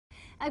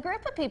A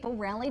group of people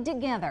rallied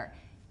together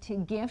to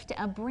gift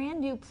a brand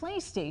new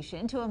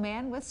PlayStation to a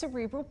man with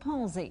cerebral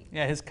palsy.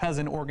 Yeah, his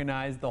cousin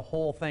organized the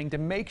whole thing to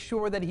make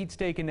sure that he'd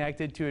stay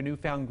connected to a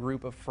newfound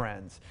group of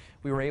friends.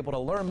 We were able to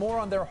learn more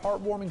on their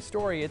heartwarming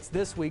story. It's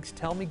this week's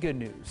Tell Me Good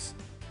News.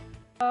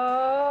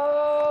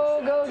 Oh,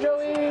 go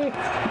Joey!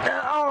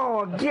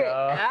 Oh, get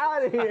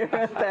out of here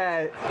with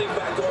that.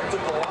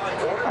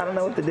 I don't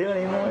know what to do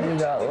anymore. You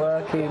got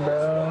lucky,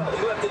 bro.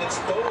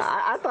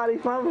 I thought he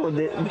fumbled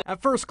it.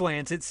 At first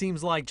glance, it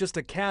seems like just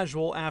a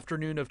casual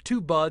afternoon of two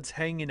buds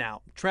hanging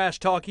out, trash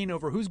talking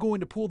over who's going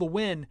to pull the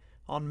win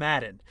on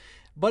Madden.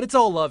 But it's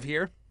all love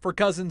here. For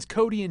cousins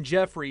Cody and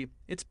Jeffrey,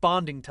 it's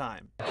bonding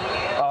time.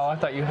 Oh, I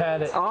thought you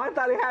had it. Oh, I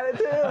thought he had it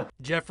too.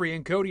 Jeffrey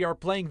and Cody are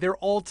playing their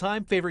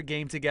all-time favorite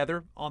game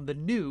together on the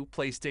new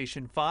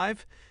PlayStation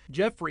 5.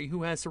 Jeffrey,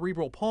 who has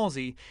cerebral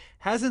palsy,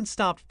 hasn't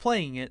stopped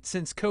playing it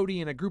since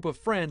Cody and a group of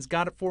friends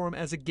got it for him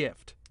as a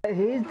gift.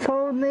 He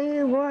told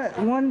me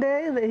one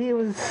day that he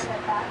was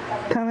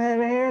coming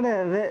over here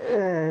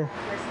to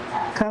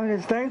come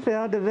to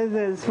Springfield to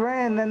visit his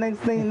friend. The next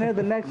thing you know,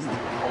 the next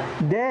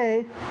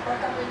day,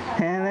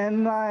 and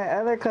then my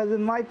other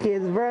cousin Mikey,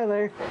 his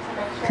brother,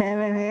 came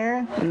in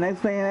here. The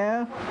next thing you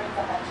know,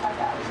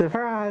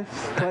 surprise,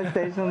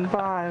 PlayStation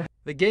 5.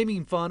 The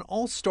gaming fun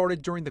all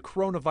started during the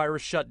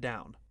coronavirus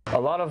shutdown. A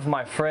lot of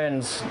my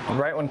friends,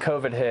 right when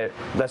COVID hit,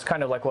 that's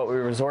kind of like what we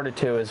resorted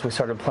to, is we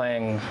started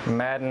playing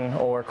Madden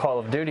or Call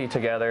of Duty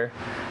together,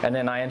 and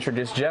then I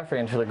introduced Jeffrey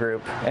into the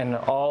group, and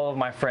all of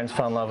my friends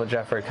fell in love with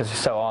Jeffrey because he's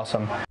so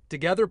awesome.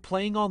 Together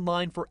playing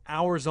online for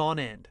hours on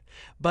end.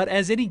 But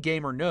as any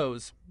gamer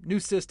knows, new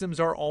systems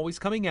are always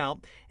coming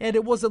out, and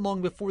it wasn't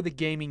long before the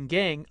gaming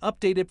gang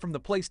updated from the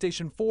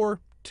PlayStation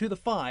 4 to the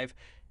 5,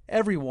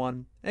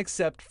 everyone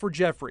except for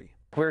Jeffrey.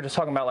 We were just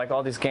talking about like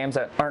all these games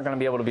that aren't going to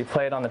be able to be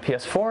played on the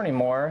PS4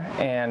 anymore,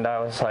 and I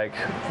was like,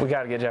 we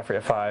got to get Jeffrey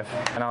a 5.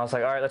 And I was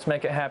like, all right, let's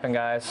make it happen,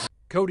 guys.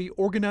 Cody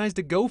organized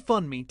a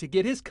GoFundMe to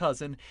get his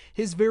cousin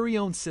his very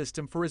own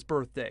system for his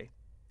birthday,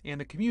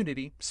 and the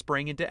community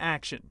sprang into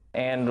action.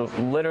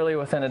 And literally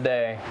within a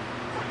day,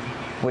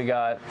 we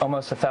got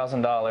almost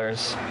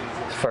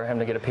 $1,000 for him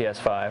to get a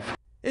PS5.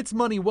 It's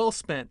money well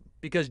spent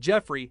because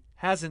Jeffrey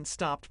hasn't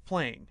stopped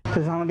playing.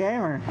 Because I'm a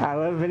gamer. I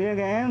love video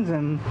games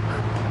and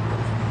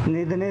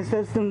need the new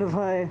system to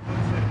play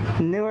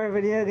newer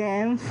video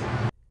games.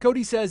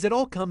 Cody says it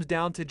all comes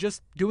down to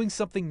just doing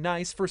something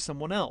nice for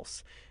someone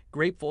else.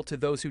 Grateful to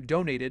those who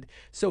donated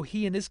so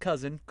he and his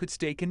cousin could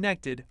stay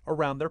connected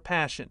around their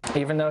passion.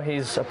 Even though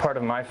he's a part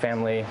of my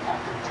family,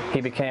 he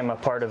became a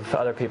part of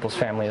other people's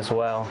family as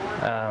well.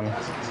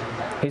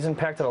 He's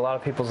impacted a lot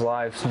of people's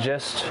lives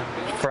just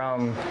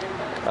from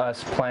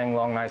us playing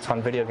long nights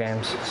on video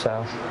games,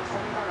 so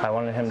I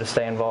wanted him to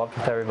stay involved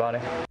with everybody.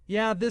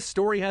 Yeah, this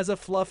story has a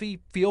fluffy,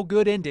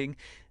 feel-good ending,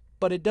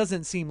 but it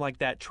doesn't seem like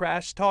that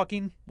trash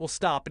talking will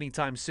stop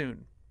anytime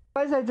soon.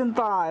 PlayStation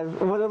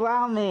 5 would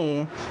allow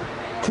me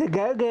to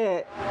go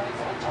get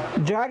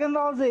Dragon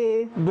Ball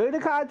Z,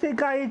 Budokai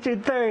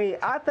Tenkaichi 3.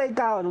 I think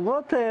I would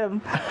whoop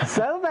him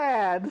so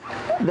bad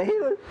that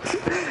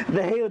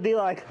he would be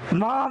like,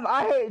 "Mom,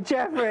 I hate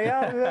Jeffrey."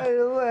 I'm going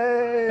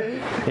away.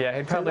 Yeah,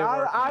 he'd probably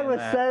work I was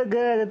so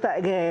good at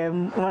that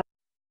game.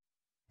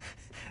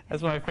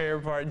 That's my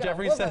favorite part.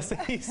 Jeffrey says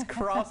that he's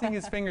crossing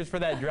his fingers for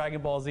that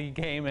Dragon Ball Z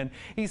game, and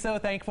he's so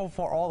thankful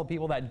for all the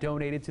people that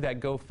donated to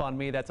that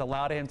GoFundMe that's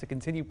allowed him to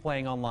continue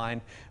playing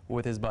online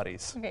with his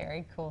buddies.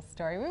 Very cool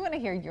story. We want to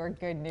hear your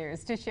good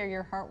news. To share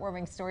your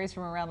heartwarming stories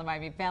from around the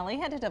Miami Valley,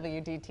 head to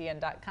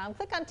WDTN.com.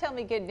 Click on Tell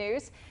Me Good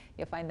News.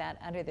 You'll find that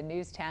under the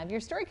News tab. Your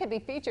story could be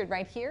featured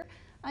right here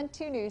on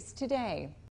 2 News Today.